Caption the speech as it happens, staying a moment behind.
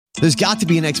There's got to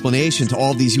be an explanation to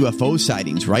all of these UFO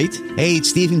sightings, right? Hey,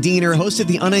 it's Stephen Diener, host of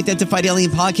the Unidentified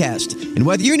Alien Podcast. And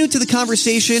whether you're new to the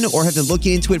conversation or have been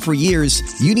looking into it for years,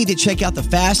 you need to check out the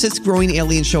fastest growing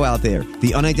alien show out there,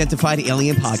 the Unidentified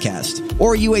Alien Podcast,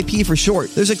 or UAP for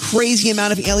short. There's a crazy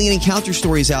amount of alien encounter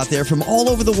stories out there from all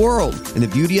over the world. And the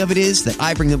beauty of it is that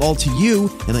I bring them all to you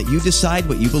and let you decide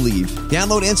what you believe.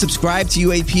 Download and subscribe to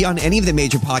UAP on any of the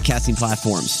major podcasting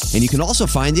platforms. And you can also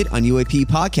find it on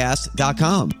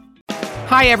UAPpodcast.com.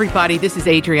 Hi, everybody. This is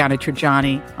Adriana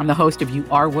Trajani. I'm the host of You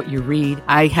Are What You Read.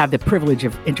 I have the privilege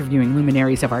of interviewing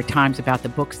luminaries of our times about the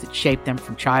books that shaped them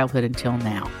from childhood until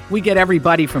now. We get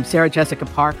everybody from Sarah Jessica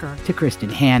Parker to Kristen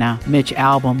Hanna, Mitch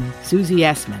Albom, Susie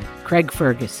Essman, Craig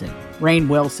Ferguson, Rainn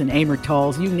Wilson, Amor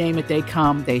Tolls, you name it, they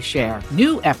come, they share.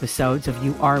 New episodes of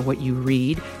You Are What You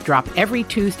Read drop every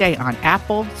Tuesday on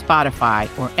Apple, Spotify,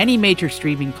 or any major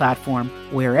streaming platform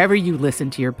wherever you listen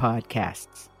to your podcasts.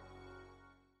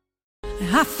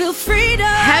 I feel freedom.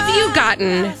 Have you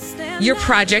gotten your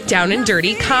Project Down and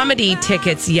Dirty comedy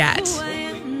tickets yet?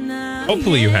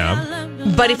 Hopefully you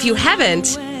have. But if you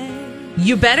haven't,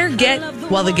 you better get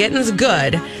while the getting's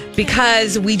good,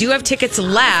 because we do have tickets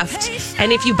left.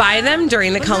 And if you buy them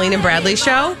during the Colleen and Bradley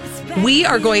show, we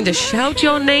are going to shout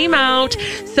your name out.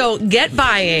 So get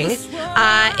buying.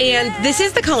 And this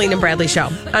is the Colleen and Bradley show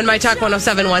on My Talk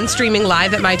 1071, streaming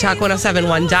live at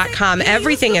mytalk1071.com.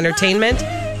 Everything Entertainment.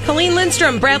 Colleen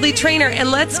Lindstrom, Bradley Traynor, and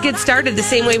let's get started the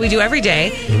same way we do every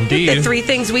day. Indeed. The 3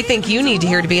 things we think you need to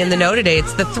hear to be in the know today.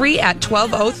 It's the 3 at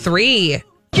 12:03.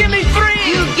 Give me 3!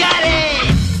 You got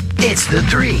it! It's the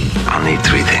 3. I'll need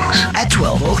 3 things. At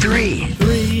 12:03.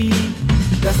 3,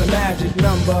 that's a magic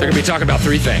number. They're going to be talking about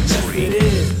 3 things. Yes, it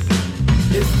is.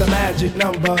 It's the magic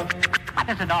number. What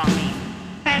does it all mean?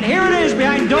 And here it is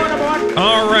behind door number 1.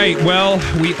 All right. Well,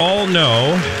 we all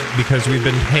know, because we've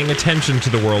been paying attention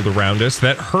to the world around us,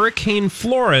 that Hurricane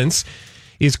Florence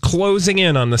is closing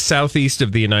in on the southeast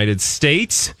of the United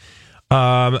States.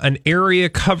 An area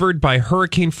covered by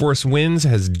hurricane force winds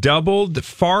has doubled.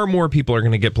 Far more people are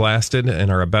going to get blasted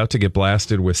and are about to get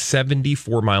blasted with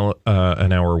 74 mile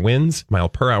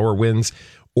per hour winds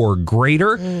or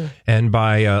greater. And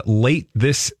by late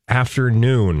this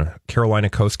afternoon, Carolina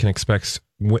coast can expect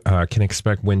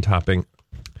wind topping.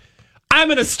 I'm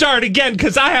going to start again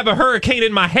because I have a hurricane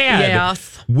in my head.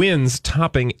 Yes. Winds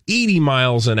topping 80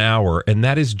 miles an hour, and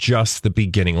that is just the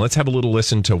beginning. Let's have a little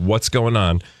listen to what's going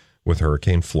on with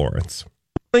Hurricane Florence.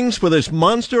 Things for this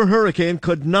monster hurricane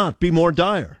could not be more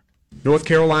dire. North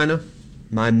Carolina,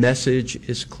 my message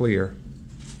is clear.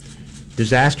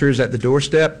 Disaster is at the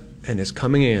doorstep and is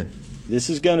coming in. This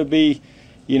is going to be,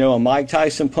 a Mike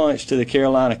Tyson punch to the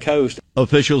Carolina coast.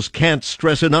 Officials can't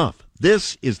stress enough.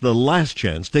 This is the last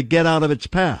chance to get out of its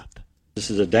path. This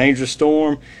is a dangerous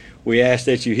storm. We ask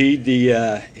that you heed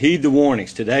the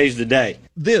warnings. Today's the day.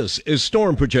 This is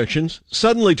Storm Projections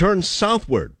suddenly turns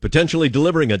southward, potentially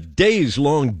delivering a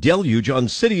days-long deluge on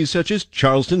cities such as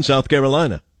Charleston, South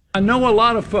Carolina. I know a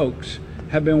lot of folks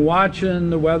have been watching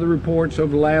the weather reports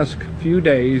over the last few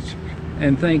days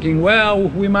and thinking, well,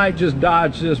 we might just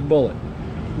dodge this bullet.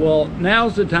 Well,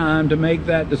 now's the time to make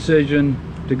that decision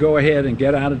to go ahead and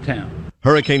get out of town.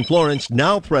 Hurricane Florence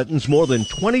now threatens more than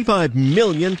 25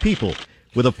 million people,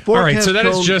 with a forecast. All right, so that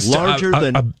is just larger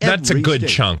than that's a good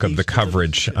chunk of the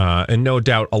coverage, and no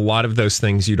doubt a lot of those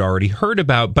things you'd already heard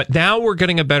about. But now we're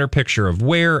getting a better picture of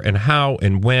where and how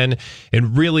and when.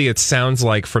 And really, it sounds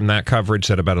like from that coverage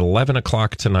that about 11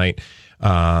 o'clock tonight,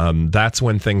 that's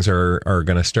when things are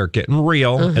going to start getting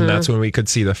real, and that's when we could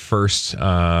see the first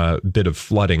bit of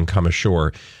flooding come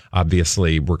ashore.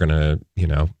 Obviously, we're going to,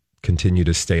 continue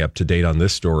to stay up to date on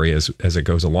this story as it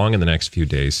goes along in the next few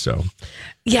days. So,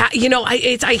 yeah,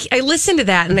 I listen to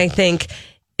that and I think,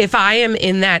 if I am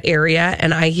in that area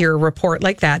and I hear a report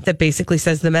like that basically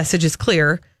says the message is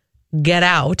clear, get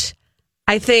out,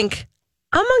 I think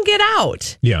I'm going to get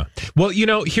out. Yeah. Well,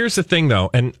 here's the thing, though.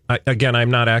 And again,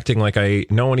 I'm not acting like I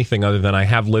know anything other than I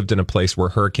have lived in a place where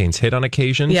hurricanes hit on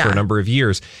occasion for a number of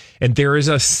years. And there is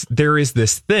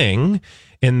this thing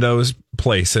in those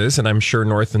places, and I'm sure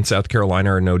North and South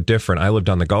Carolina are no different. I lived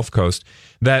on the Gulf Coast,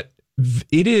 that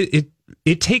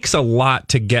it takes a lot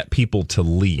to get people to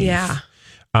leave. Yeah.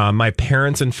 My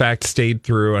parents, in fact, stayed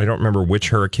through, I don't remember which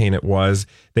hurricane it was.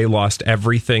 They lost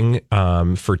everything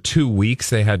for 2 weeks.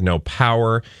 They had no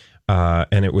power.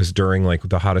 And it was during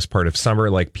the hottest part of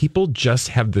summer. People just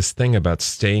have this thing about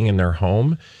staying in their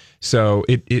home. So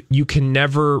you can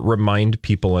never remind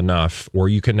people enough, or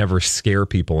you can never scare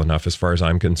people enough, as far as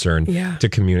I'm concerned, to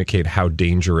communicate how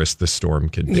dangerous the storm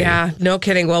could be. Yeah, no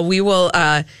kidding. Well, we will,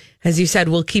 as you said,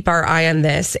 we'll keep our eye on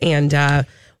this, and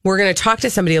we're going to talk to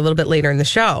somebody a little bit later in the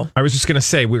show. I was just going to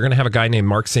say, we're going to have a guy named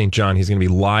Mark St. John. He's going to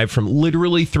be live from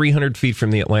literally 300 feet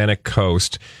from the Atlantic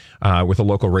coast with a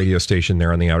local radio station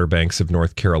there on the Outer Banks of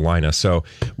North Carolina. So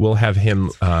we'll have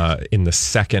him in the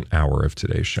second hour of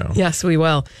today's show. Yes, we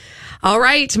will. All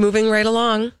right, moving right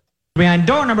along. Behind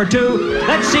door number 2,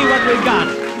 let's see what we've got.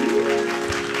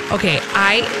 Okay,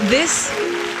 this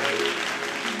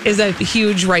is a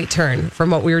huge right turn from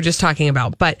what we were just talking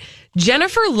about. But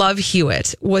Jennifer Love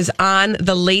Hewitt was on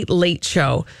the Late Late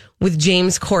Show with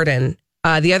James Corden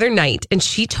the other night, and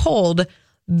she told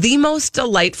the most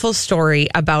delightful story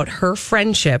about her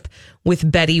friendship with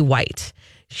Betty White.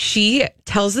 She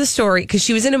tells the story because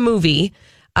she was in a movie,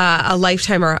 a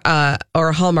Lifetime or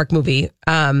a Hallmark movie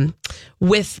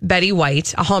with Betty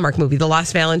White, a Hallmark movie, The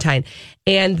Lost Valentine,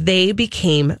 and they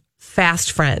became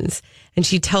fast friends. And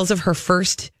she tells of her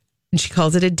first, and she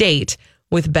calls it a date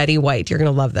with Betty White. You're going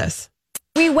to love this.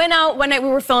 We went out one night, we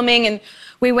were filming, and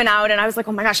we went out, and I was like,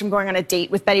 oh my gosh, I'm going on a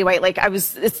date with Betty White. Like,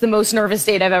 it's the most nervous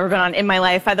date I've ever been on in my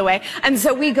life, by the way. And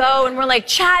so we go, and we're like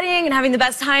chatting and having the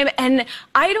best time. And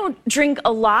I don't drink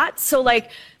a lot, so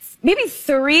like maybe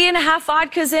 3.5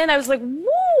 vodkas in, I was like, woo,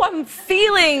 I'm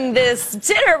feeling this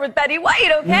dinner with Betty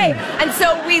White, okay? And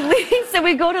so we leave, so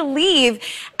we go to leave,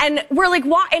 and we're like,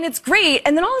 and it's great.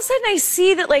 And then all of a sudden I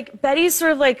see that like Betty's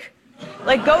sort of like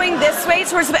going this way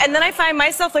towards the, and then I find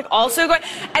myself like also going,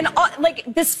 and like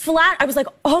this flat, I was like,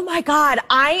 oh my God,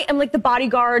 I am like the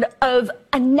bodyguard of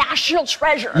a national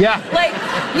treasure. Yeah. Like,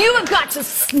 you have got to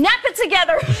snap it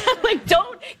together. Like,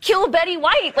 don't kill Betty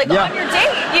White, like on your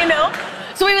date, you know?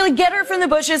 So we like get her from the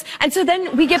bushes, and so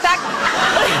then we get back.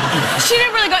 Like, she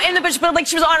didn't really go in the bush, but like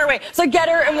she was on her way. So I get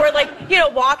her, and we're like, you know,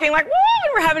 walking like, woo,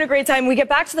 and we're having a great time. We get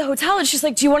back to the hotel, and she's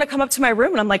like, do you want to come up to my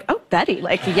room? And I'm like, oh, Betty,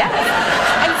 like, yes.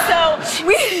 And so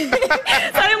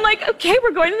I'm like, okay,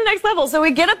 we're going to the next level. So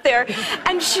we get up there,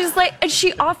 and she's like, and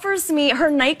she offers me,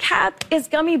 her nightcap is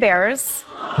gummy bears.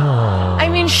 I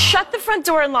mean, shut the front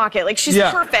door and lock it. Like, she's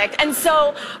perfect. And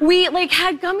so we like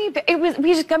had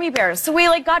we just gummy bears. So we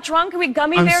like got drunk and we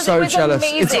gummy bears. I'm so it was jealous.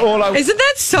 Amazing. It's all Isn't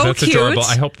that so That's cute? adorable.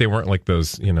 I hope they weren't like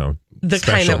those, you know, the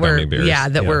kind that were, gummy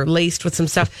bears. were laced with some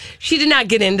stuff. She did not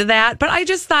get into that, but I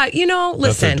just thought, you know,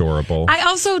 listen. That's adorable. I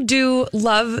also do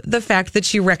love the fact that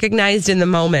she recognized in the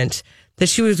moment that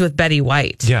she was with Betty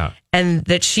White. Yeah. And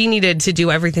that she needed to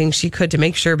do everything she could to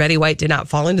make sure Betty White did not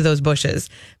fall into those bushes,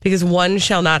 because one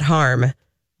shall not harm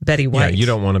Betty White. Yeah, you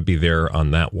don't want to be there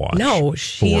on that watch. No,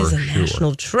 she is a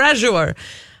national treasure.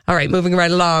 All right, moving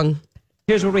right along.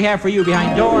 Here's what we have for you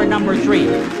behind door number 3.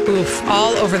 Oof,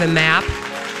 all over the map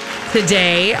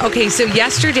today. Okay, so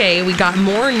yesterday we got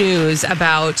more news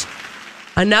about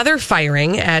another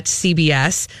firing at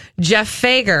CBS. Jeff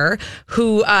Fager,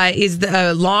 who is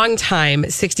the longtime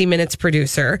 60 Minutes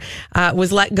producer,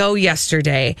 was let go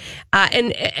yesterday.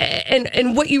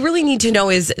 And what you really need to know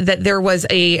is that there was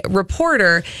a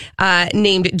reporter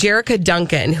named Jerrica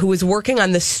Duncan who was working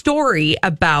on the story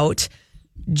about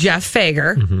Jeff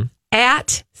Fager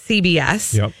at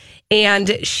CBS. Yep.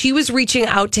 And she was reaching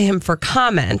out to him for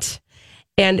comment.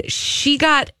 And she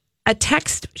got a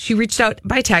text. She reached out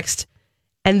by text.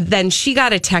 And then she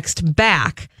got a text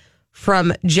back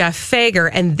from Jeff Fager,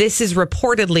 and this is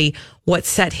reportedly what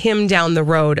set him down the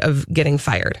road of getting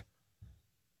fired.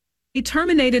 He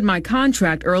terminated my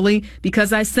contract early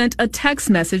because I sent a text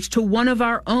message to one of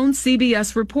our own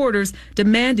CBS reporters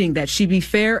demanding that she be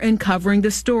fair in covering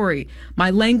the story. My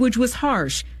language was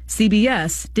harsh.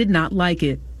 CBS did not like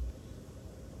it.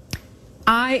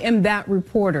 I am that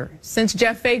reporter. Since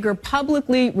Jeff Fager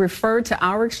publicly referred to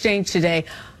our exchange today,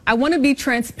 I want to be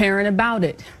transparent about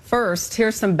it. First,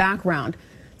 here's some background.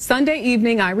 Sunday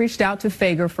evening, I reached out to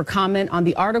Fager for comment on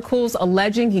the articles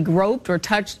alleging he groped or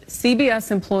touched CBS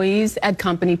employees at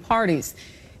company parties.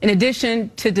 In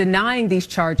addition to denying these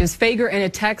charges, Fager in a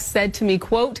text said to me,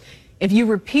 quote, if you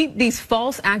repeat these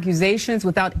false accusations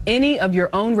without any of your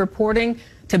own reporting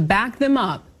to back them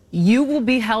up, you will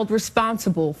be held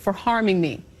responsible for harming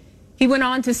me. He went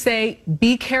on to say,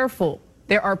 be careful.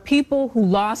 There are people who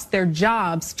lost their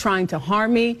jobs trying to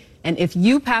harm me, and if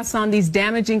you pass on these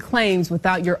damaging claims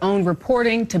without your own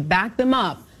reporting to back them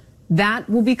up, that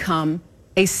will become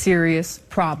a serious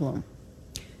problem.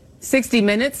 60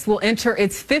 Minutes will enter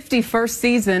its 51st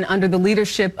season under the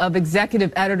leadership of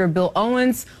executive editor Bill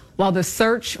Owens, while the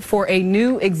search for a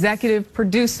new executive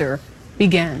producer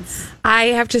begins. I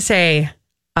have to say,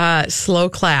 slow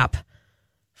clap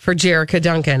for Jerrica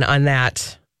Duncan on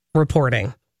that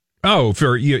reporting. Oh,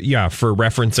 for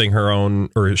referencing her own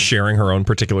or sharing her own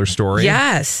particular story.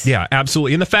 Yes. Yeah,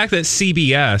 absolutely. And the fact that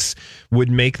CBS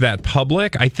would make that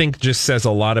public, I think just says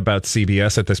a lot about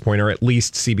CBS at this point, or at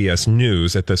least CBS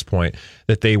News at this point,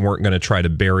 that they weren't going to try to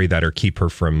bury that or keep her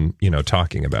from,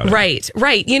 talking about it.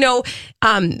 Right.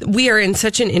 We are in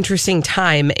such an interesting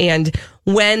time. And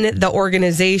when the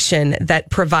organization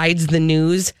that provides the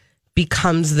news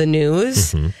becomes the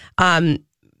news,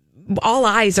 all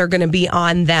eyes are going to be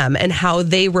on them and how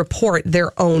they report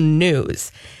their own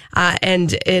news.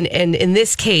 And in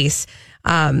this case,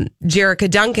 Jerrica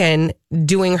Duncan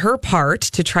doing her part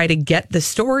to try to get the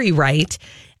story right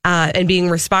and being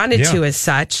responded to as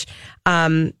such.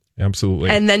 Absolutely.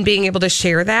 And then being able to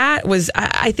share that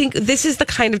I think this is the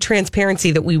kind of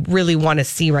transparency that we really want to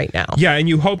see right now. Yeah, and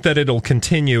you hope that it'll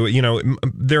continue.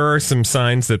 There are some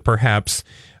signs that perhaps...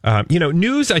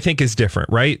 news, I think, is different,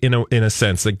 right? In a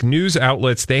sense, like news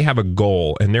outlets, they have a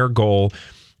goal, and their goal,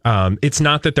 it's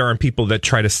not that there aren't people that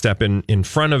try to step in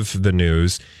front of the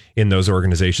news in those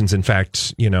organizations. In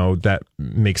fact, that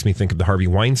makes me think of the Harvey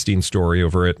Weinstein story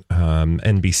over at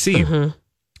NBC.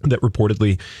 That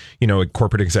reportedly,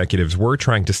 corporate executives were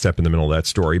trying to step in the middle of that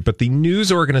story. But the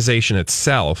news organization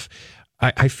itself,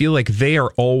 I feel like they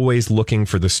are always looking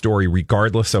for the story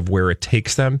regardless of where it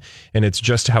takes them. And it's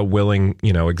just how willing,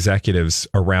 executives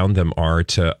around them are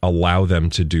to allow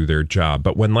them to do their job.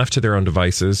 But when left to their own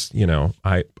devices,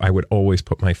 I would always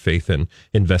put my faith in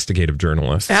investigative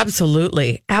journalists.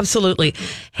 Absolutely. Absolutely.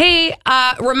 Hey,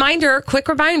 quick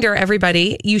reminder,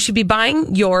 everybody, you should be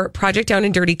buying your Project Down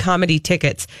and Dirty comedy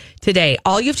tickets today.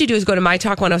 All you have to do is go to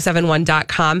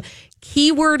mytalk1071.com.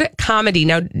 Keyword comedy.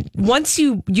 Now, once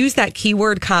you use that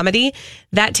keyword comedy,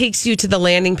 that takes you to the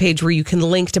landing page where you can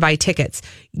link to buy tickets.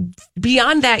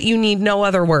 Beyond that, you need no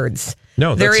other words.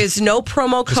 No, there is no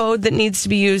promo code that needs to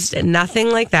be used, nothing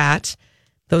like that.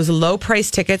 Those low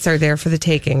price tickets are there for the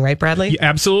taking, right, Bradley? Yeah,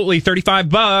 absolutely.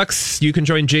 $35. You can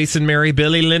join Jason, Mary,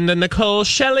 Billy, Linda, Nicole,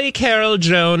 Shelley, Carol,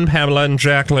 Joan, Pamela, and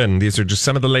Jacqueline. These are just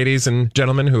some of the ladies and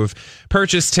gentlemen who have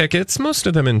purchased tickets, most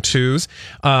of them in twos,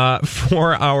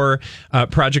 for our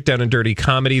Project Down and Dirty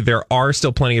comedy. There are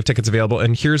still plenty of tickets available.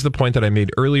 And here's the point that I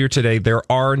made earlier today. There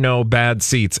are no bad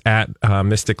seats at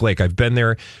Mystic Lake. I've been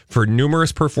there for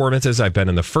numerous performances. I've been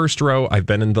in the first row. I've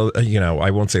been in the,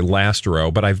 I won't say last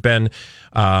row, but I've been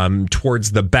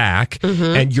towards the back,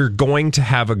 and you're going to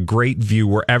have a great view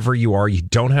wherever you are. You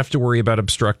don't have to worry about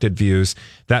obstructed views.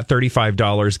 That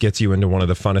 $35 gets you into one of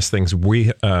the funnest things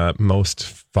most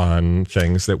fun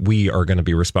things that we are going to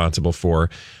be responsible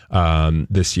for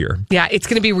this year. Yeah, it's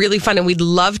going to be really fun, and we'd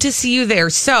love to see you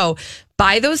there. So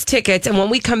buy those tickets, and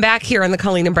when we come back here on the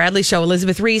Colleen and Bradley Show,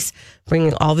 Elizabeth Reese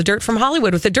bringing all the dirt from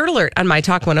Hollywood with a Dirt Alert on My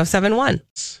Talk 107.1.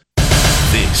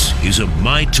 This is a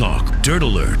My Talk Dirt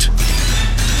Alert.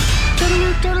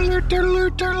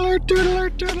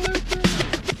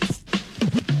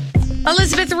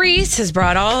 Elizabeth Reese has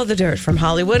brought all the dirt from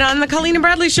Hollywood on the Colleen and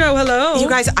Bradley Show. Hello. You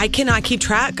guys, I cannot keep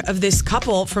track of this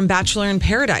couple from Bachelor in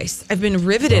Paradise. I've been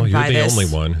riveted by this. You're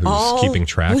the only one who's keeping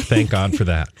track. Thank God for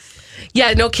that.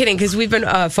 Yeah, no kidding, because we've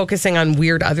been focusing on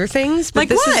weird other things. But like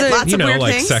this what? Is Lots of weird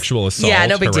like things? Sexual assault, yeah,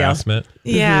 no big harassment.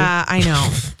 Deal. Yeah, I know.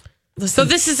 So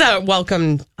this is a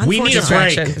welcome. We need a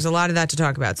break. There's a lot of that to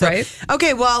talk about. So, right?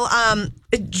 Okay, well,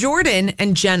 Jordan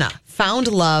and Jenna found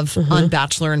love on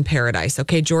Bachelor in Paradise.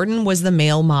 Okay, Jordan was the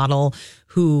male model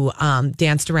who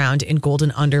danced around in golden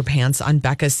underpants on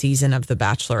Becca's season of The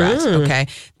Bachelorette. Okay,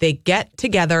 they get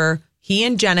together. He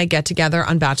and Jenna get together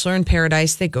on Bachelor in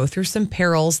Paradise. They go through some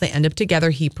perils. They end up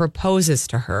together. He proposes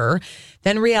to her.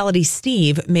 Then Reality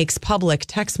Steve makes public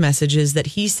text messages that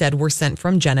he said were sent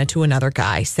from Jenna to another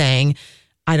guy saying,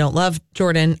 I don't love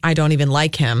Jordan. I don't even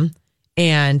like him.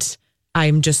 And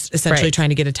I'm just essentially trying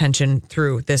to get attention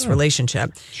through this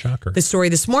relationship. Shocker. The story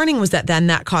this morning was that then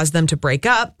that caused them to break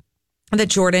up, that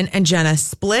Jordan and Jenna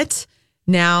split.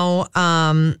 Now,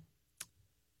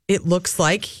 it looks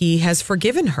like he has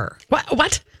forgiven her.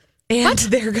 What? And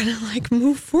they're going to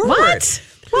move forward. What?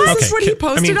 Well, this is what he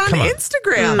posted on come on.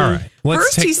 Instagram. All right.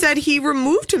 First, he said he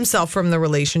removed himself from the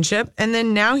relationship, and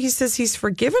then now he says he's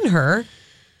forgiven her.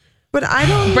 But I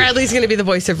don't... Bradley's going to be the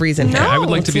voice of reason. No. I would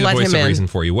like to be the voice of reason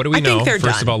for you. What do we know? Think they're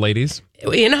First of all, ladies.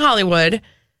 In Hollywood,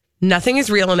 nothing is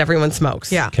real and everyone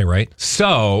smokes. Yeah. Okay, right.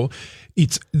 So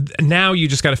it's now you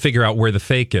just got to figure out where the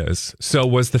fake is. So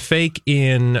was the fake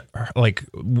in, like,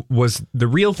 was the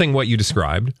real thing what you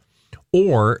described,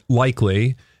 or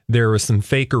likely there was some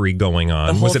fakery going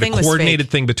on? Was it a coordinated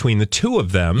thing between the two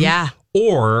of them? Yeah.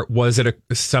 Or was it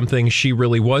something she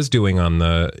really was doing on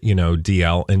the,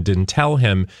 DL and didn't tell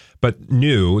him, but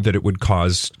knew that it would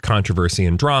cause controversy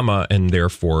and drama, and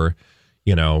therefore,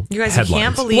 you know, You guys headlines.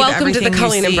 can't believe Welcome to the everything you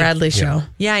Colleen and see. Bradley show.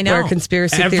 Yeah, I know. Where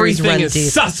conspiracy theories Everything run is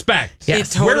deep. suspect. It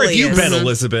totally Where have you is. been,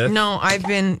 Elizabeth? No, I've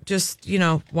been just,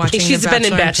 watching She's The been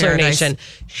in Bachelor Bachelor Paradise. Nation.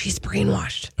 She's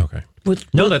brainwashed. Okay.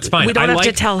 No, that's fine. We don't I have to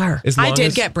like- tell her. as I long did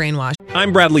as- get brainwashed.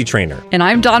 I'm Bradley Trainer. And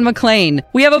I'm Don McClain.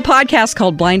 We have a podcast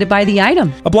called Blinded by the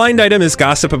Item. A blind item is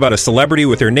gossip about a celebrity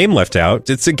with their name left out.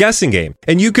 It's a guessing game,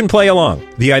 and you can play along.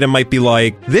 The item might be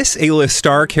like, this A-list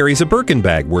star carries a Birkin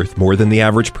bag worth more than the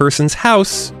average person's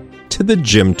house to the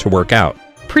gym to work out.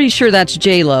 Pretty sure that's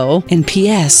J-Lo. And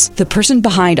P.S. the person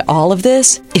behind all of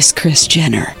this is Kris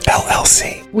Jenner,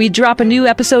 LLC. We drop a new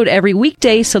episode every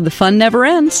weekday so the fun never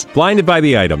ends. Blinded by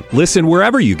the Item. Listen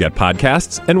wherever you get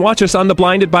podcasts and watch us on the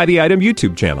Blinded by the Item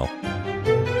YouTube channel.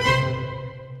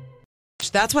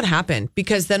 That's what happened.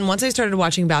 Because then once I started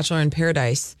watching Bachelor in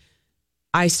Paradise,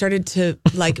 I started to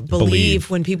believe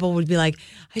when people would be like,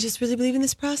 I just really believe in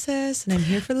this process and I'm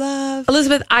here for love.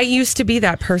 Elizabeth, I used to be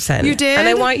that person. You did? And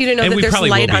I want you to know And that we there's probably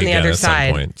light will be on the again other at some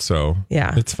side. point, so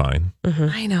Yeah. it's fine.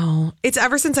 I know. It's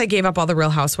ever since I gave up all the Real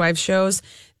Housewives shows,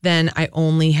 then I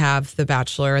only have The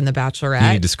Bachelor and The Bachelorette. You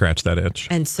need to scratch that itch.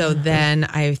 And so then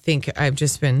I think I've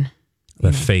just been...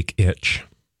 The fake itch.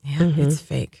 Yeah, it's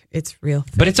fake. It's real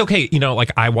fake. But it's okay. You know,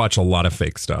 like I watch a lot of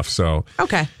fake stuff. So,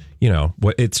 Okay. you know,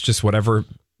 it's just whatever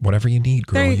you need,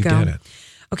 girl. There you go. get it.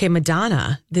 Okay,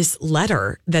 Madonna, this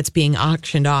letter that's being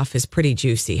auctioned off is pretty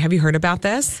juicy. Have you heard about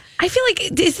this? I feel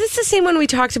like, is this the same one we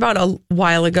talked about a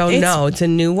while ago? No, it's a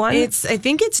new one. I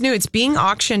think it's new. It's being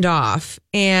auctioned off.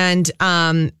 And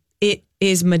it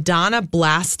is Madonna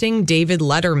blasting David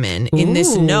Letterman in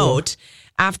this note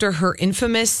after her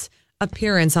infamous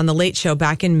appearance on The Late Show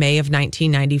back in May of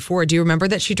 1994. Do you remember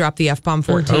that she dropped the F-bomb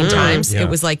 14 times? Yeah. It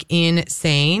was like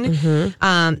insane. We've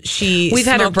had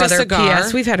her smoked a brother. cigar.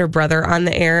 P.S. We've had her brother on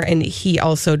the air, and he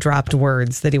also dropped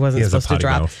words that he wasn't He has a supposed to potty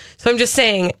drop. mouth. So I'm just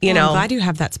saying, you I'm know, glad you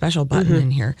have that special button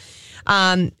in here.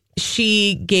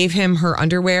 She gave him her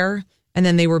underwear, and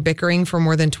then they were bickering for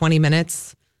more than 20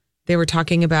 minutes. They were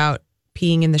talking about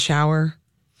peeing in the shower.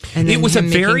 And then It was a him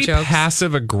making very jokes.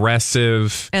 passive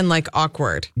aggressive and like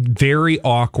awkward. very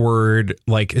awkward.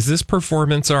 Like, is this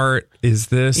performance art? Is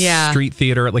this street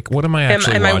theater? Like, what am I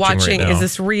actually am I watching watching? right now? Is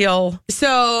this real?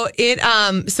 So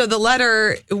so the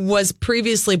letter was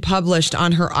previously published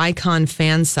on her Icon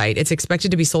fan site. It's expected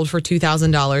to be sold for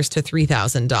 $2,000 to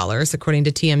 $3,000, according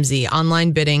to TMZ.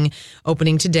 Online bidding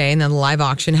opening today, and then the live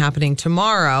auction happening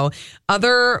tomorrow.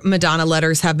 Other Madonna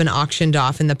letters have been auctioned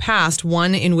off in the past.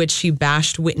 One in which she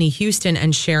bashed Whitney Houston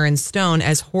and Sharon Stone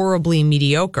as horribly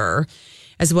mediocre,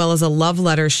 as well as a love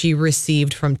letter she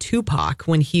received from Tupac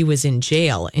when he was in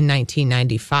jail in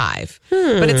 1995.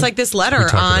 But it's like this letter We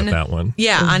talked on about that one.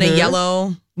 Yeah, on a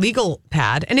yellow legal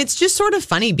pad. And it's just sort of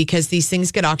funny because these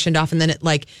things get auctioned off and then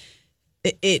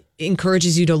it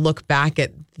encourages you to look back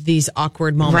at these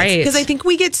awkward moments. Right. Because I think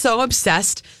we get so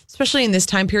obsessed, especially in this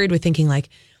time period, with thinking like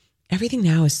everything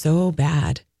now is so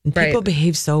bad. And people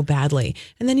behave so badly.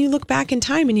 And then you look back in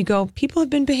time and you go, people have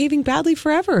been behaving badly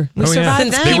forever. We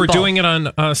survived then. They were doing it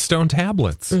on stone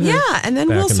tablets. Yeah, and then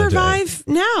Back we'll in the day. survive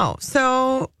now.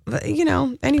 So,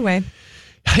 anyway.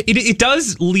 It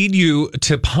does lead you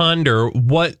to ponder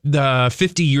what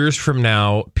 50 years from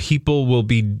now people will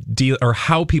be or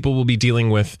how people will be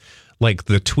dealing with, like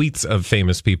the tweets of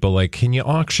famous people. Like, can you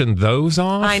auction those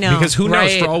off? I know, because who knows?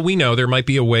 right. For all we know, there might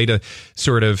be a way to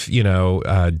sort of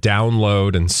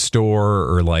download and store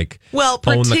or like own the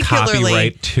particularly-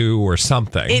 copyright to or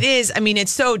something. It is. I mean,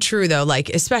 it's so true, though, like,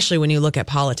 especially when you look at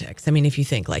politics. I mean, if you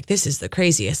think, like, this is the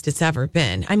craziest it's ever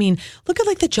been. I mean, look at,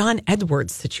 like, the John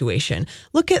Edwards situation.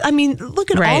 Look at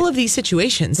all of these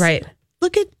situations. Right.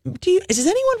 Look at, does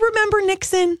anyone remember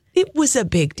Nixon? It was a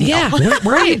big deal. Yeah.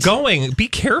 Where are you going? Be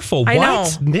careful. I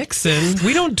What? Nixon?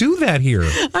 We don't do that here.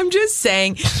 I'm just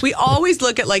saying, we always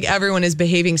look at like everyone is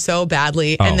behaving so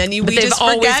badly, Oh. and then we But they've just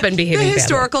always forget been behaving the badly.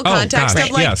 historical Oh, context gosh,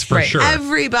 of like yes, for sure.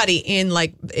 everybody in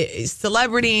like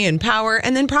celebrity and power,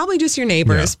 and then probably just your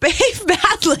neighbors behave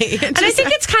badly. And I think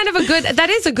it's kind of that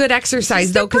is a good exercise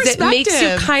Just though, a because it makes you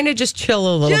perspective. kind of just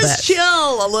chill a little just bit.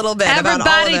 chill a little bit. about all of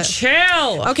Everybody it.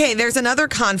 chill. Okay, there's another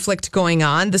conflict going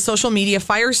on. The social media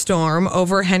firestorm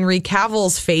over Henry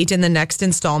Cavill's fate in the next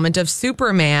installment of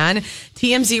Superman.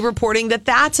 TMZ reporting that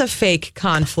that's a fake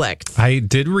conflict. I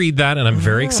did read that, and I'm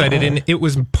very excited. And it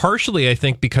was partially, I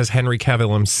think, because Henry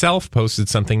Cavill himself posted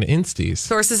something to Insties.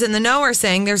 Sources in the know are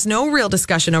saying there's no real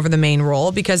discussion over the main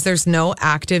role because there's no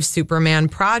active Superman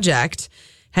project.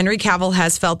 Henry Cavill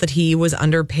has felt that he was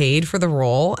underpaid for the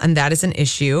role, and that is an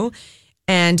issue.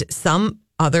 And some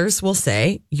others will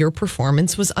say your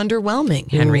performance was underwhelming,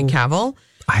 Henry Cavill.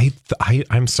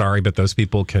 I'm sorry, but those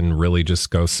people can really just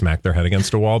go smack their head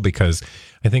against a wall, because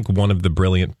I think one of the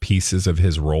brilliant pieces of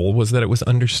his role was that it was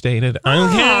understated.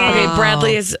 Okay,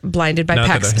 Bradley is blinded by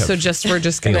pecs, so we're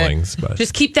just gonna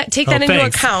just take that into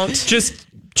account. Just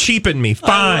cheapen me,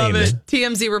 fine.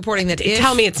 TMZ reporting that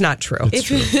tell me it's not true.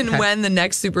 When the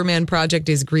next Superman project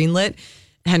is greenlit,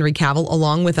 Henry Cavill,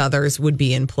 along with others, would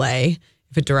be in play.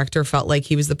 If a director felt like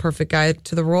he was the perfect guy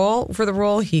for the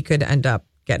role, he could end up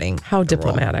getting how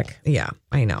diplomatic. Yeah,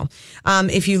 I know.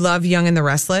 If you love Young and the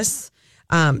Restless,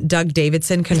 Doug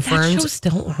Davidson confirmed. Is that show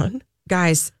still on?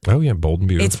 Guys. Oh yeah, Bold and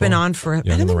Beautiful. It's been on forever.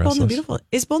 Young I don't think and the Bold and the Beautiful.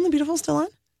 Is Bold and the Beautiful still on?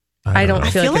 I don't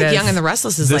feel like Young and the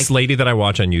Restless is this lady that I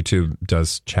watch on YouTube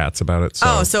does chats about it.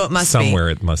 So it must somewhere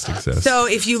be. it must exist. So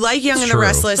if you like Young and the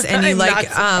Restless and you like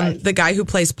the guy who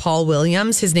plays Paul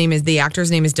Williams, the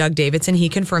actor's name is Doug Davidson. He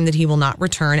confirmed that he will not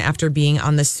return after being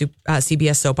on the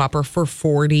CBS soap opera for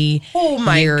 40 years. Oh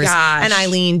my gosh. And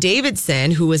Eileen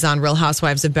Davidson, who was on Real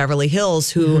Housewives of Beverly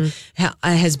Hills, who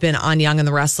has been on Young and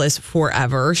the Restless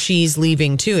forever, she's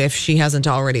leaving too if she hasn't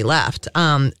already left.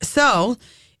 So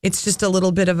it's just a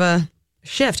little bit of a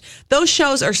shift. Those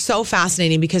shows are so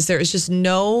fascinating because there is just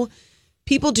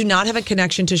people do not have a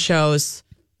connection to shows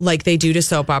like they do to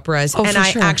soap operas. Oh, and I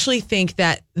actually think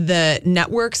that the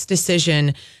network's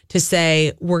decision to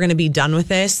say, we're going to be done with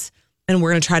this and we're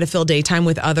going to try to fill daytime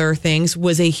with other things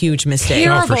was a huge mistake.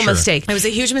 Terrible mistake. It was a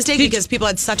huge mistake because people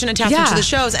had such an attachment to the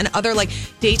shows, and other like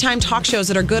daytime talk shows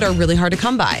that are good are really hard to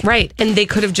come by. Right. And they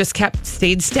could have just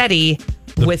stayed steady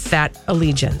with that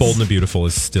allegiance. Bold and the Beautiful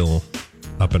is still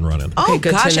up and running. Oh,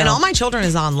 gosh. And All My Children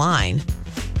is online.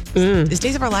 Is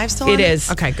Days of Our Lives still on? It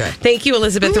is. Okay, good. Thank you,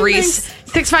 Elizabeth Reese.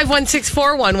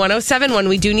 651-641-1071.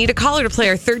 We do need a caller to play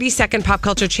our 30-second pop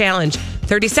culture challenge.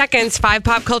 30 seconds, 5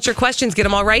 pop culture questions. Get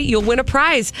them all right. You'll win a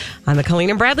prize on the Colleen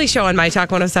and Bradley Show on My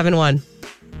Talk 1071.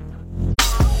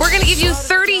 We're going to give you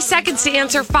 30 seconds to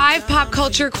answer 5 pop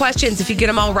culture questions. If you get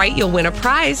them all right, you'll win a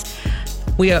prize.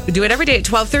 We do it every day at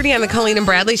 12:30 on the Colleen and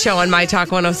Bradley Show on My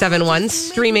Talk 1071,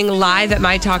 streaming live at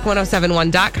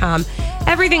MyTalk1071.com.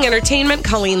 Everything Entertainment,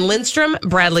 Colleen Lindstrom,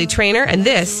 Bradley Trainer, and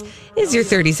this is your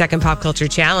 30-second pop culture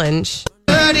challenge.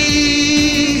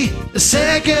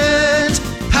 30-second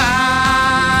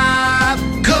pop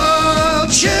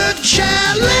culture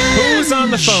challenge. Who's on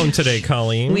the phone today,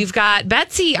 Colleen? We've got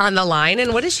Betsy on the line,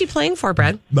 and what is she playing for,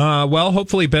 Brad? Well,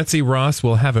 hopefully Betsy Ross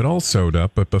will have it all sewed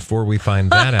up, but before we find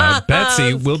that out,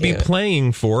 Betsy will be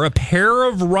playing for a pair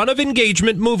of Run of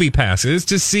Engagement movie passes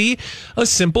to see A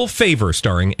Simple Favor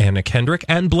starring Anna Kendrick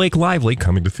and Blake Lively,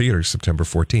 coming to theaters September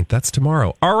 14th. That's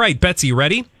tomorrow. All right, Betsy, you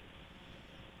ready?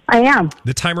 I am.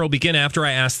 The timer will begin after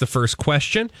I ask the first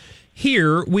question.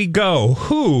 Here we go.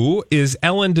 Who is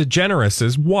Ellen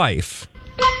DeGeneres' wife?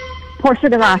 Portia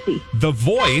de Rossi. The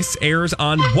Voice airs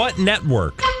on what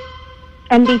network?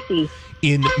 NBC.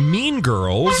 In Mean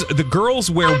Girls, the girls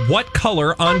wear what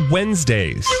color on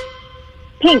Wednesdays?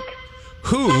 Pink.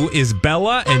 Who is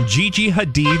Bella and Gigi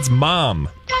Hadid's mom?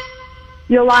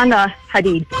 Yolanda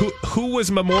Hadid. Who was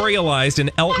memorialized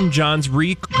in Elton John's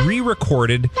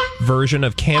re-recorded version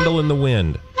of Candle in the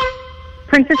Wind?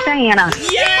 Princess Diana.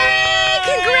 Yay!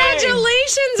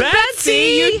 Congratulations,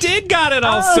 Betsy! You did got it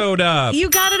all sewed up. You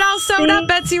got it all sewed up,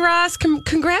 Betsy Ross.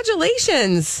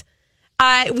 Congratulations.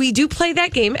 We do play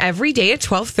that game every day at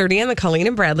 12:30 on the Colleen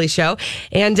and Bradley Show.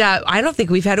 And I don't think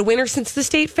we've had a winner since the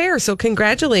state fair. So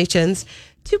congratulations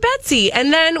to Betsy.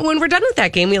 And then when we're done with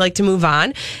that game, we like to move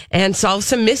on and solve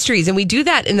some mysteries. And we do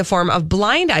that in the form of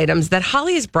blind items that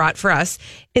Holly has brought for us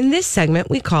in this segment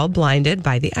we call Blinded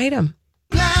by the Item.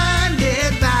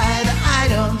 Blinded by the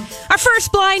item. Our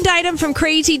first blind item from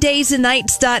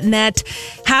crazydaysandnights.net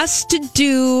has to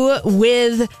do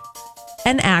with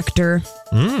an actor.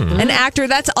 An actor.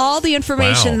 That's all the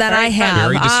information that I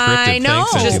have. Very descriptive. I know.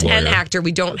 Thanks, Just Lawyer. an actor.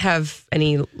 We don't have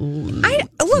any.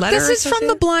 This is from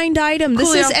the blind item.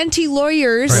 This is NT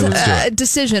Lawyer's All right, let's do it.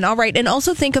 decision. All right. And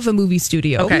also think of a movie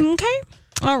studio. Okay.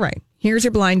 All right. Here's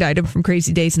your blind item from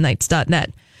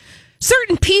crazydaysandnights.net.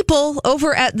 Certain people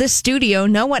over at this studio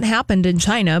know what happened in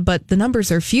China, but the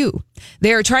numbers are few.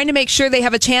 They are trying to make sure they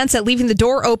have a chance at leaving the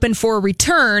door open for a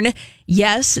return.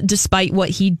 Yes, despite what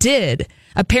he did.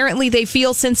 Apparently, they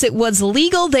feel since it was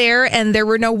legal there and there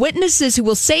were no witnesses who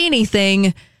will say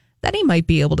anything, that he might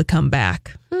be able to come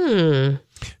back. So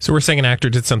we're saying an actor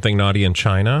did something naughty in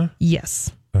China?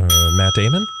 Yes. Matt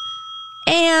Damon?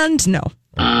 And no.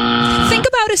 Think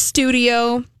about a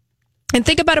studio and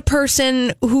think about a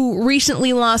person who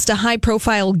recently lost a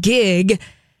high-profile gig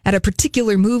at a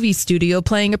particular movie studio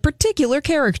playing a particular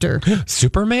character.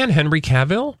 Superman? Henry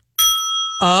Cavill?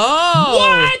 Oh.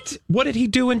 What? What did he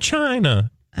do in China?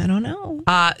 I don't know.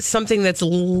 Something that's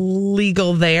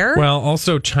legal there. Well,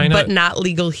 also China. But not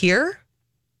legal here?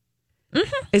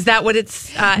 Mm-hmm. Is that what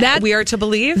it's we are to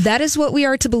believe? That is what we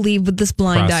are to believe with this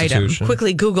blind item.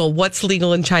 Quickly Google what's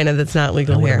legal in China that's not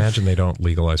legal I would here. imagine they don't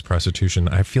legalize prostitution.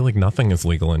 I feel like nothing is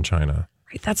legal in China.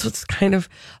 Right, that's what's kind of...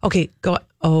 Okay, go...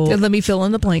 Oh, let me fill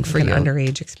in the blank for you. An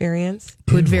underage experience?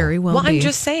 Could very well be. Well, I'm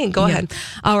just saying. Go ahead.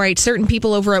 All right. Certain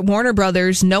people over at Warner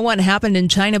Brothers know what happened in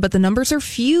China, but the numbers are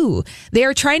few. They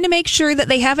are trying to make sure that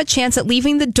they have a chance at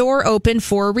leaving the door open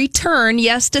for a return.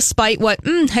 Yes, despite what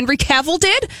Henry Cavill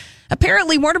did.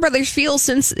 Apparently, Warner Brothers feels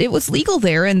since it was legal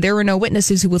there and there were no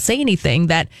witnesses who will say anything,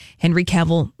 that Henry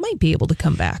Cavill might be able to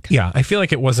come back. Yeah, I feel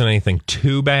like it wasn't anything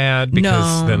too bad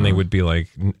because then they would be like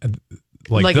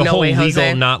the no whole way, legal,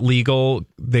 Jose. not legal,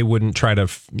 they wouldn't try to,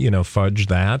 fudge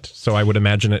that. So I would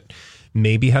imagine it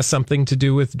maybe has something to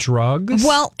do with drugs.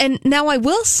 Well, and now I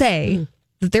will say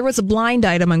that there was a blind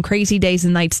item on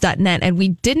crazydaysandnights.net and we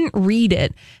didn't read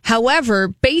it. However,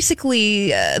 basically,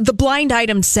 the blind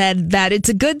item said that it's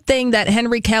a good thing that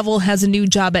Henry Cavill has a new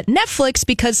job at Netflix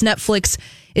because Netflix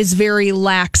is very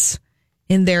lax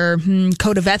in their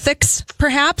code of ethics,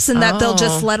 perhaps, and that they'll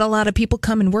just let a lot of people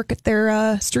come and work at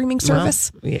their streaming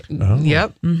service. Well,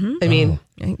 Yep. Mm-hmm. I mean,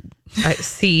 I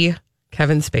see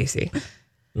Kevin Spacey.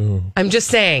 I'm just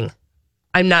saying.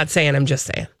 I'm not saying, I'm just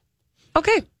saying.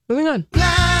 Okay, moving on.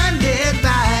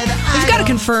 We've got a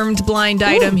confirmed blind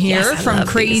item here from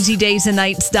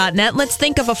crazydaysandnights.net. Let's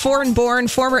think of a foreign-born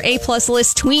former A-plus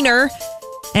list tweener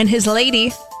and his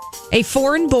lady. A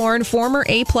foreign-born former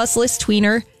A-plus list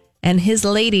tweener and his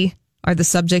lady are the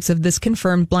subjects of this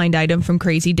confirmed blind item from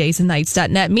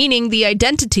crazydaysandnights.net, meaning the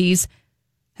identities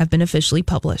have been officially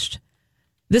published.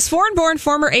 This foreign-born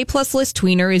former A-plus list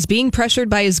tweener is being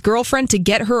pressured by his girlfriend to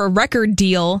get her a record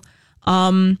deal.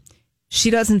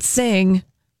 She doesn't sing.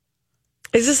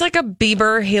 Is this like a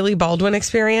Bieber, Haley Baldwin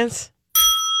experience?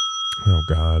 Oh,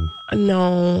 God.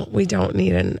 No, we don't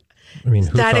need an... I mean,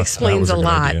 who that thought explains that was a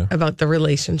lot idea? about the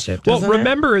relationship. Well, doesn't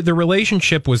remember, the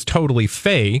relationship was totally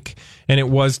fake, and it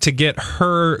was to get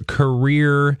her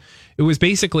career. It was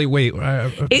basically, it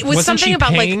was wasn't something she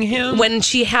about paying like him? when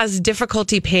she has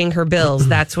difficulty paying her bills.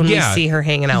 That's when we see her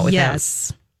hanging out with him.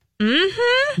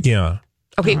 Mm-hmm. Yeah.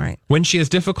 Okay. All right. When she has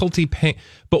difficulty paying,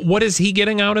 but what is he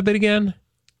getting out of it again?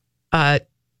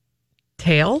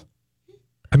 Tail.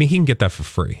 I mean, he can get that for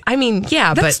free. I mean,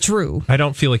 yeah, That's but true. I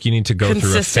don't feel like you need to go through a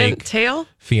consistent fake tail.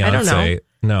 fiance. I don't know.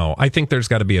 No, I think there's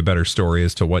got to be a better story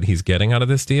as to what he's getting out of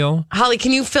this deal. Holly,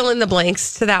 can you fill in the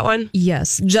blanks to that one?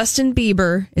 Yes. Justin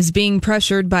Bieber is being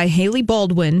pressured by Haley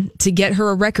Baldwin to get her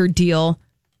a record deal,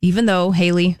 even though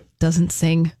Haley doesn't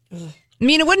sing. I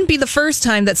mean, it wouldn't be the first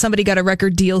time that somebody got a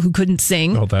record deal who couldn't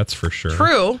sing. Oh, that's for sure.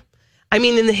 True. I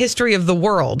mean, in the history of the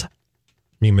world. I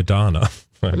mean, Madonna.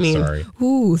 I'm sorry.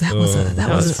 Ooh, that was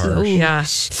harsh. Yeah.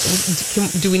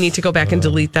 Do we need to go back and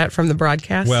delete that from the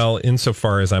broadcast? Well,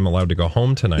 insofar as I'm allowed to go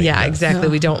home tonight. Yeah, yes. exactly.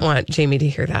 We don't want Jamie to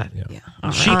hear that. Yeah.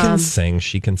 She can sing.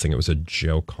 She can sing. It was a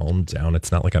joke. Calm down.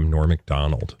 It's not like I'm Norm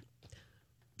Macdonald.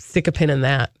 Stick a pin in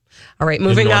that. All right,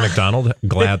 moving Norm on. Macdonald,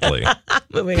 gladly.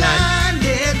 Moving on.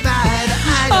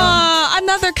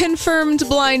 Another confirmed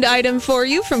blind item for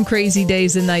you from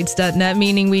crazydaysandnights.net,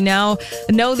 meaning we now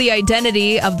know the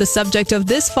identity of the subject of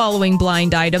this following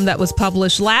blind item that was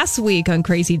published last week on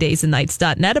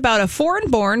crazydaysandnights.net about a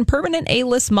foreign-born permanent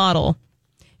A-list model.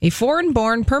 A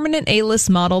foreign-born permanent A-list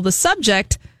model, the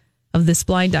subject of this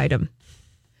blind item.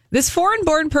 This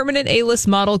foreign-born permanent A-list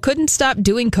model couldn't stop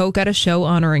doing coke at a show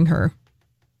honoring her.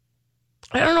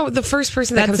 I don't know. The first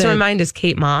person that comes to my mind is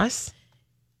Kate Moss.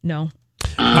 No.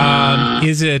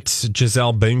 Is it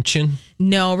Giselle Bündchen?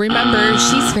 No, remember,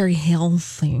 she's very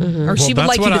healthy. Or she would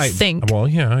like you to think. Well,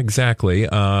 yeah, exactly.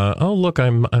 Oh, look,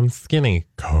 I'm skinny.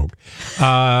 Coke.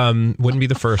 Wouldn't be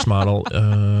the first model.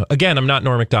 Again, I'm not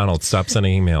Norm Macdonald. Stop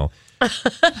sending email.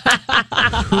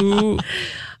 Who?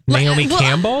 Naomi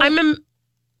Campbell?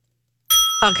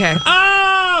 Okay.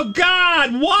 Oh,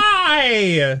 God,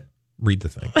 why? Read the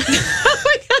thing.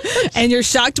 And you're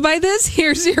shocked by this?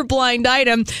 Here's your blind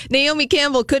item. Naomi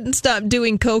Campbell couldn't stop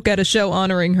doing coke at a show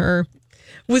honoring her.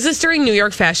 Was this during New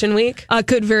York Fashion Week?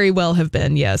 Could very well have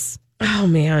been, yes. Oh,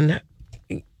 man.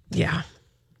 Yeah.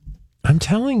 I'm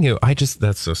telling you,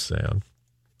 that's so sad.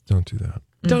 Don't do that.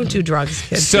 Don't do drugs,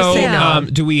 kids. So, Just say no.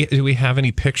 do we have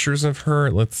any pictures of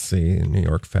her? Let's see. New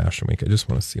York Fashion Week. I just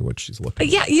want to see what she's looking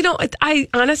like. Yeah, I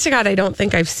honest to God, I don't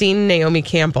think I've seen Naomi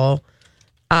Campbell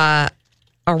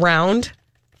around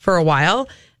for a while.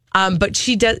 But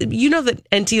she does, that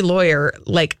NT Lawyer,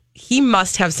 like, he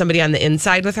must have somebody on the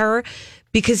inside with her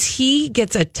because he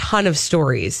gets a ton of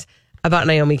stories about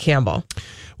Naomi Campbell.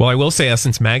 Well, I will say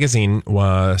Essence Magazine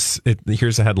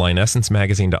here's a headline: Essence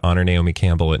Magazine to honor Naomi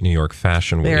Campbell at New York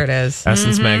Fashion Week. There it is.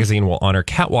 Essence Magazine will honor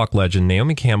catwalk legend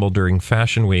Naomi Campbell during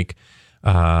Fashion Week.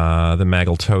 The mag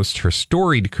will toast her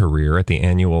storied career at the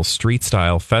annual Street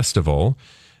Style Festival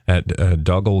at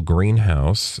Dougal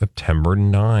Greenhouse, September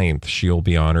 9th. She'll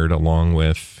be honored along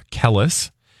with Kellis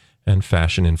and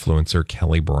fashion influencer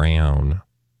Kelly Brown.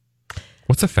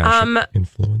 What's a fashion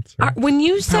influencer? When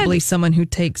you said Probably someone who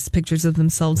takes pictures of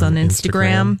themselves on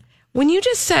Instagram. When you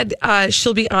just said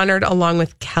she'll be honored along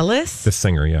with Kellis, The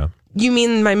singer, yeah. You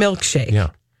mean My Milkshake?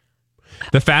 Yeah.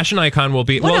 The fashion icon will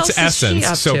be, What well, else it's is she Essence.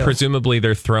 up So to? presumably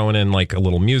they're throwing in like a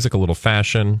little music, a little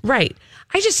fashion. Right.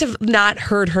 I just have not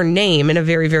heard her name in a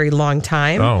very, very long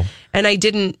time. Oh. And I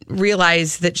didn't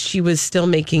realize that she was still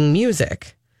making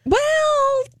music.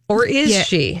 Well, or is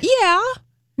she? Yeah.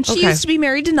 And she Okay. used to be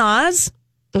married to Nas.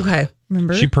 Okay.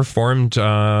 Remember? She performed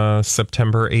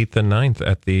September 8th and 9th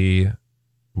at the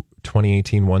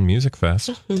 2018 One Music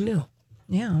Fest. Who knew?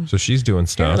 Yeah. So she's doing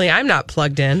stuff. Apparently, I'm not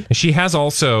plugged in. And she has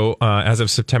also, as of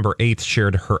September 8th,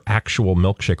 shared her actual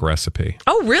milkshake recipe.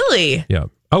 Oh, really? Yeah.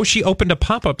 Oh, she opened a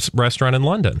pop-up restaurant in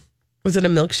London. Was it a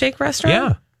milkshake restaurant?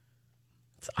 Yeah.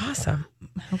 It's awesome.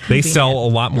 They sell a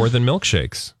lot more than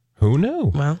milkshakes. Who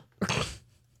knew? Well,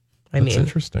 That's mean,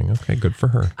 interesting. Okay, good for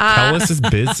her. Kellis is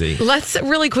busy. Let's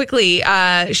really quickly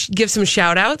give some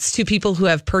shout outs to people who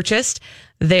have purchased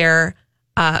their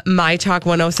My Talk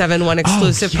 1071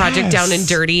 exclusive Project Down and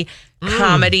Dirty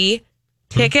comedy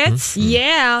tickets.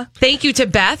 Yeah. Thank you to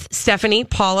Beth, Stephanie,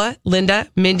 Paula, Linda,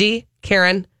 Mindy,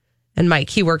 Karen, and Mike.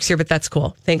 He works here, but that's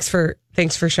cool. Thanks for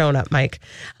showing up, Mike.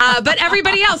 But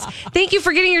everybody else, thank you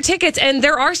for getting your tickets. And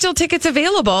there are still tickets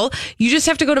available. You just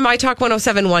have to go to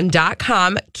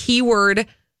mytalk1071.com, keyword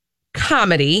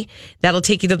comedy. That'll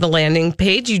take you to the landing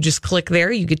page. You just click there,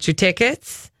 you get your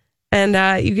tickets. And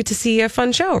you get to see a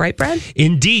fun show, right, Brad?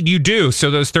 Indeed, you do. So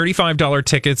those $35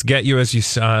 tickets get you, as you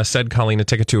said, Colleen, a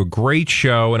ticket to a great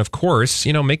show. And of course,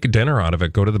 make a dinner out of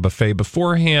it. Go to the buffet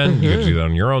beforehand. You can do that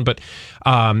on your own. But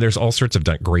there's all sorts of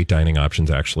great dining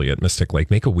options, actually, at Mystic Lake.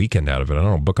 Make a weekend out of it. I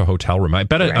don't know, book a hotel room. I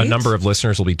bet a number of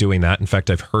listeners will be doing that. In fact,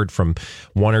 I've heard from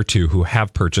one or two who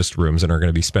have purchased rooms and are going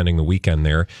to be spending the weekend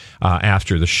there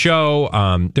after the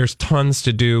show. There's tons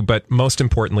to do. But most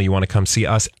importantly, you want to come see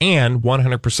us. And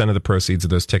 100% of the proceeds of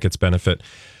those tickets benefit,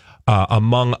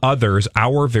 among others,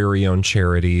 our very own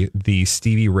charity, the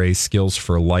Stevie Ray Skills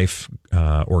for Life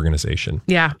organization.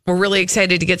 Yeah, we're really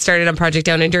excited to get started on Project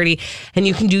Down and Dirty, and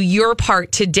you can do your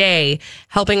part today,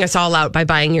 helping us all out by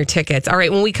buying your tickets. All right,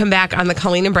 when we come back on the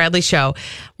Colleen and Bradley Show,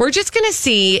 we're just going to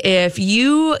see if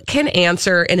you can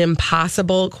answer an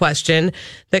impossible question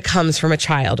that comes from a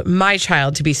child, my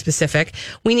child to be specific.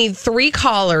 We need 3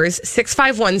 callers,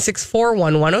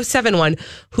 651-641-1071,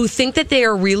 who think that they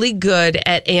are really good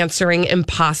at answering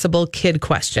impossible kid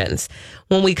questions.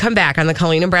 When we come back on the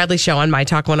Colleen and Bradley Show on My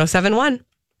Talk 1071.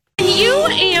 Can you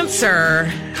answer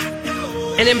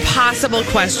an impossible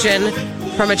question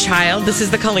from a child? This is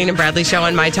the Colleen and Bradley Show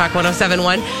on My Talk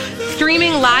 1071.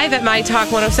 Streaming live at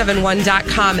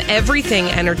mytalk1071.com. Everything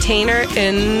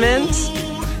entertainment.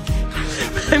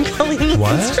 I'm Colleen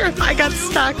Lindstrom. I got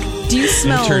stuck. Do you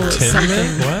smell something?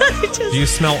 What? Do you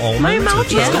smell almonds? My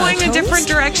mouth was going a toast? different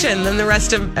direction than the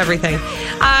rest of everything.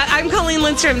 I'm Colleen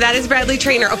Lindstrom. That is Bradley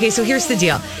Trainer. Okay, so here's the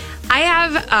deal. I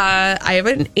have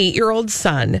an 8-year-old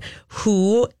son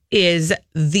who is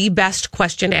the best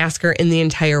question asker in the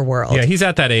entire world. Yeah, he's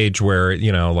at that age where,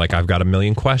 I've got a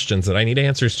million questions that I need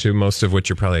answers to, most of which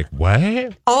you're probably like,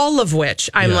 what? All of which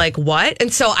I'm like, what?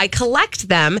 And so I collect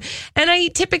them, and I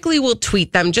typically will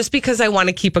tweet them just because I want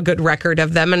to keep a good record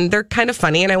of them, and they're kind of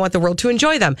funny, and I want the world to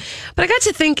enjoy them. But I got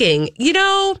to thinking,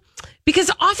 because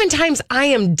oftentimes I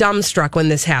am dumbstruck when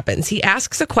this happens. He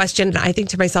asks a question, and I think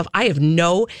to myself, I have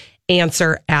no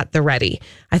answer at the ready.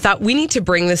 I thought we need to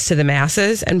bring this to the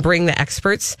masses and bring the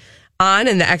experts on,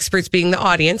 and the experts being the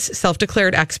audience,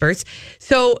 self-declared experts.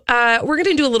 So we're going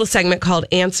to do a little segment called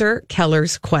Answer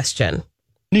Keller's Question.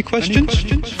 Any questions?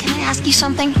 Can I ask you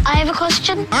something? I have a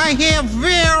question. I have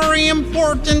very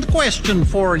important question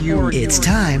for you. It's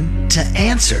time to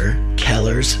answer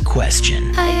Keller's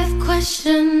question. I have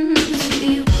questions for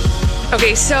you.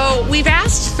 Okay, so we've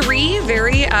asked 3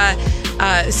 very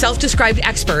self-described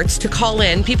experts to call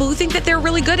in, people who think that they're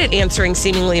really good at answering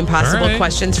seemingly impossible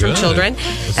questions from children.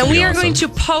 And we are going to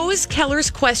pose Keller's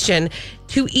question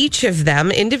to each of them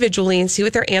individually and see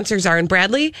what their answers are. And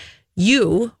Bradley,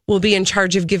 you will be in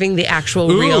charge of giving the actual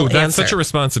real that's answer. Such a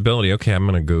responsibility. Okay, I'm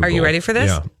going to Google. Are you ready for this?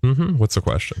 Yeah. Mm-hmm. What's the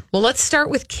question? Well, let's start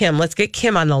with Kim. Let's get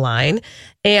Kim on the line.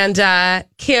 And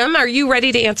Kim, are you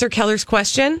ready to answer Keller's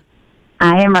question?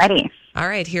 I am ready. All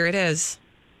right, here it is.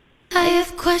 I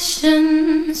have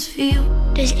questions for you.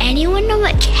 Does anyone know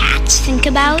what cats think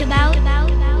about?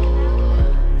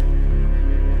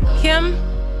 Kim?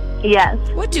 Yes.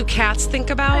 What do cats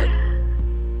think about?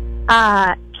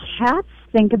 Cats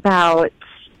think about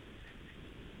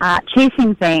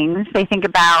chasing things. They think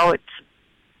about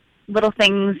little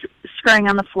things scurrying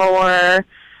on the floor,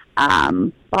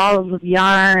 balls of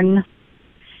yarn.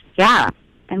 Yeah.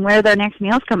 And where their next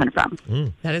meal's coming from.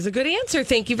 That is a good answer.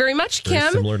 Thank you very much, Kim.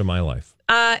 Very similar to my life.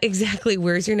 Exactly.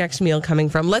 Where's your next meal coming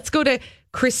from? Let's go to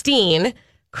Christine.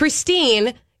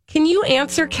 Christine, can you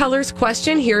answer Keller's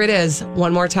question? Here it is.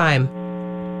 One more time.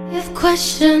 I have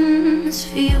questions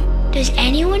for you. Does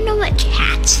anyone know what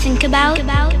cats think about?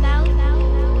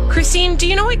 Christine, do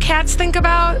you know what cats think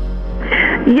about?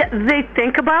 Yeah, they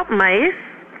think about mice.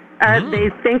 They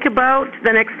think about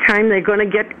the next time they're going to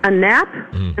get a nap,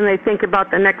 and they think about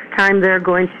the next time they're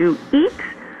going to eat,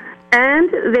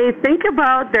 and they think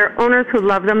about their owners who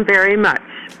love them very much.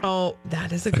 Oh,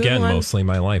 that is a good Again, one. mostly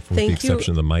my life, with the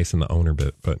exception of the mice and the owner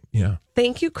bit. But yeah.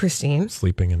 Thank you, Christine.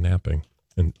 Sleeping and napping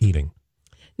and eating.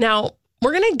 Now,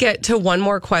 we're going to get to one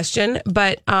more question,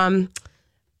 but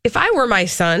if I were my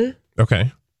son,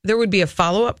 okay, there would be a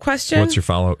follow-up question. What's your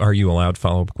follow-up? Are you allowed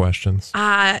follow-up questions?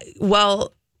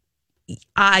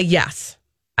 Yes.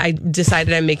 I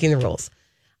decided I'm making the rules.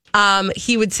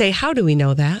 He would say, how do we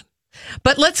know that?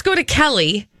 But let's go to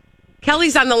Kelly.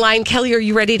 Kelly's on the line. Kelly, are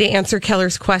you ready to answer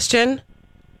Keller's question?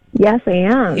 Yes, I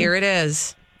am. Here it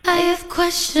is. I have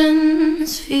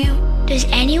questions for you. Does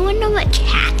anyone know what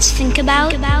cats think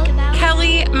about?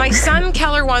 Kelly, my son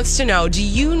Keller wants to know, do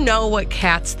you know what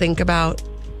cats think about?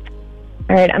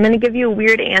 All right, I'm going to give you a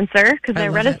weird answer because I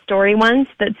read a story once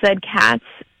that said cats,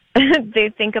 they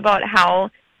think about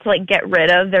how to like get rid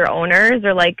of their owners,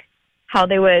 or like how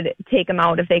they would take them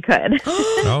out if they could.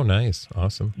 Oh, nice.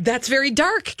 Awesome. That's very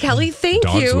dark, Kelly. Thank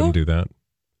you. Dogs wouldn't do that.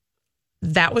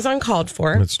 That was uncalled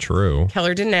for. That's true.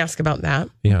 Keller didn't ask about that.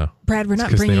 Yeah. Brad, we're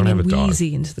not bringing in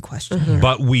Wheezy into the question here.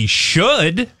 But we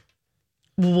should.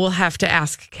 We'll have to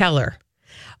ask Keller.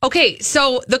 Okay,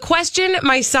 so the question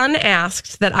my son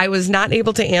asked that I was not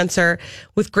able to answer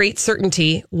with great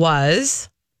certainty was...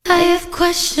 I have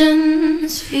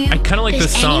questions for you. I kind of like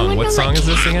this song. What song is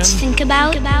this again? Think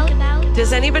about.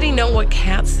 Does anybody know what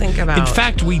cats think about? In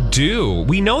fact, we do.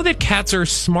 We know that cats are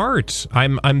smart.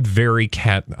 I'm very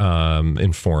cat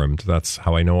informed. That's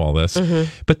how I know all this.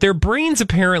 Mm-hmm. But their brains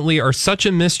apparently are such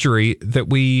a mystery that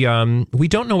we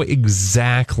don't know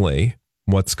exactly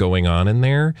what's going on in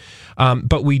there.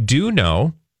 But we do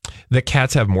know that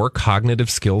cats have more cognitive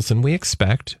skills than we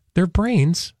expect. Their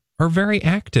brains are very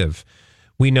active.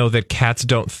 We know that cats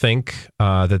don't think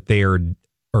that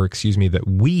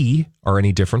we are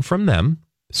any different from them.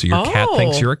 So your cat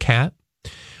thinks you're a cat.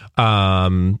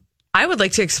 I would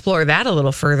like to explore that a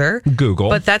little further. Google.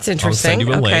 But that's interesting. I'll send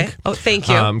you a link. Oh, thank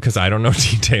you. Because I don't know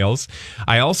details.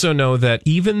 I also know that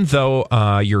even though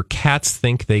your cats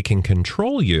think they can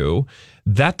control you,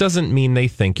 that doesn't mean they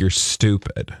think you're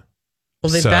stupid.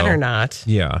 Well, they better not.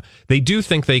 Yeah. They do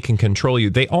think they can control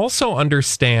you. They also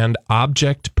understand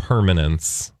object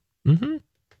permanence. Mm-hmm.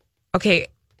 Okay.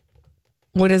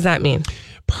 What does that mean?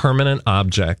 Permanent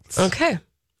objects. Okay.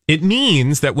 It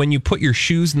means that when you put your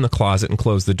shoes in the closet and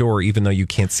close the door, even though you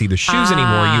can't see the shoes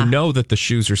anymore, you know that the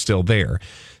shoes are still there.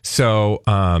 So,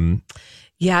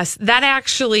 yes, that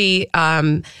actually,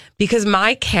 because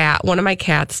one of my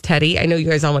cats, Teddy, I know you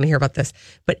guys all want to hear about this,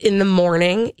 but in the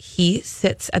morning, he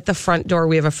sits at the front door.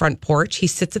 We have a front porch. He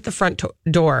sits at the front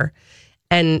door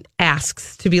and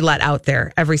asks to be let out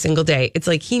there every single day. It's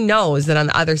like he knows that on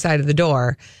the other side of the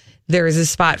door, there is a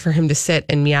spot for him to sit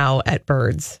and meow at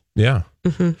birds. Yeah.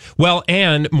 Mm-hmm. Well,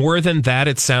 and more than that,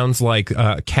 it sounds like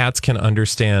cats can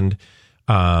understand.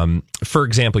 For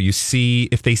example,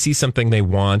 if they see something they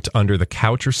want under the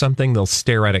couch or something, they'll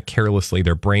stare at it carelessly.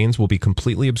 Their brains will be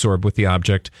completely absorbed with the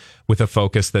object with a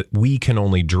focus that we can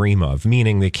only dream of,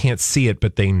 meaning they can't see it,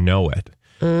 but they know it.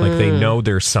 Like they know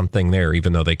there's something there,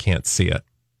 even though they can't see it.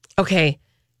 Okay.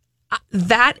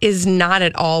 That is not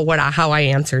at all how I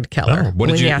answered Keller What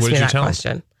did you tell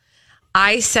question. Him?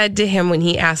 I said to him when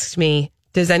he asked me,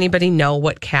 does anybody know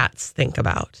what cats think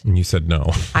about? And you said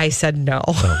no. I said no.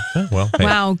 Oh, well, hey.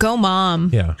 Wow, go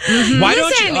mom. Yeah. Mm-hmm. Why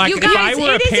don't you, like, guys, if I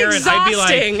were a parent, I'd be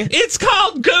like, it's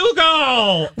called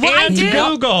Google.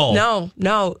 Google.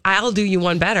 No, I'll do you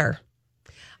one better.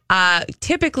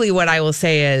 Typically what I will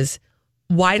say is,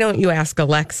 why don't you ask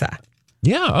Alexa?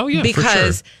 Yeah. Oh, yeah.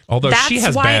 Because for sure. Although she that's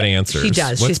has why- bad answers. She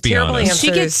does. Let's She's be terrible honest. answers.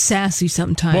 She gets sassy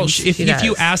sometimes. Well, if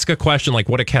you ask a question like,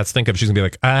 what do cats think of? She's going to be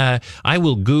like, I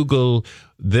will Google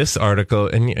this article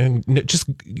and just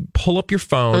pull up your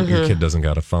phone. Your kid doesn't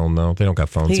got a phone, though. They don't got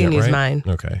phones He can yet, use right? mine.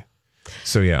 Okay.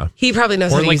 So, yeah. He probably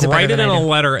knows or how to like use it write better it than in I a do.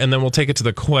 letter and then we'll take it to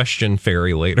the question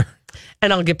fairy later.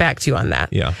 And I'll get back to you on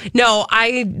that. Yeah. No,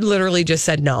 I literally just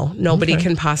said no. Nobody Okay.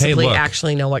 can possibly Hey, look.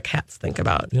 actually know what cats think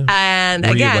about. And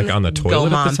Were again, you like on the go, toilet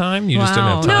at Mom. the time? You just didn't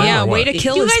have time? Yeah, or way what? to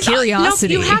kill You his guys-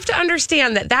 curiosity. No, you have to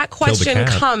understand that question cat.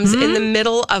 comes in the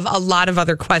middle of a lot of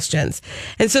other questions.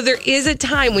 And so there is a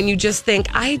time when you just think,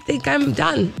 I think I'm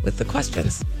done with the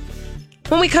questions.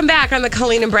 When we come back on the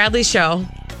Colleen and Bradley show,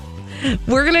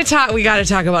 we're going to talk. We got to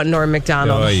talk about Norm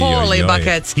Macdonald. Oy, Holy oy, oy.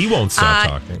 buckets. He won't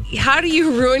stop talking. How do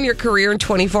you ruin your career in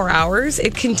 24 hours?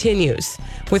 It continues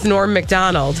with Norm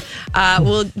Macdonald.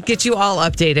 We'll get you all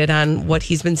updated on what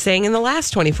he's been saying in the last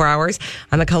 24 hours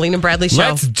on the Colleen and Bradley show.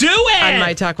 Let's do it! On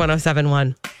My Talk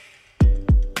 1071.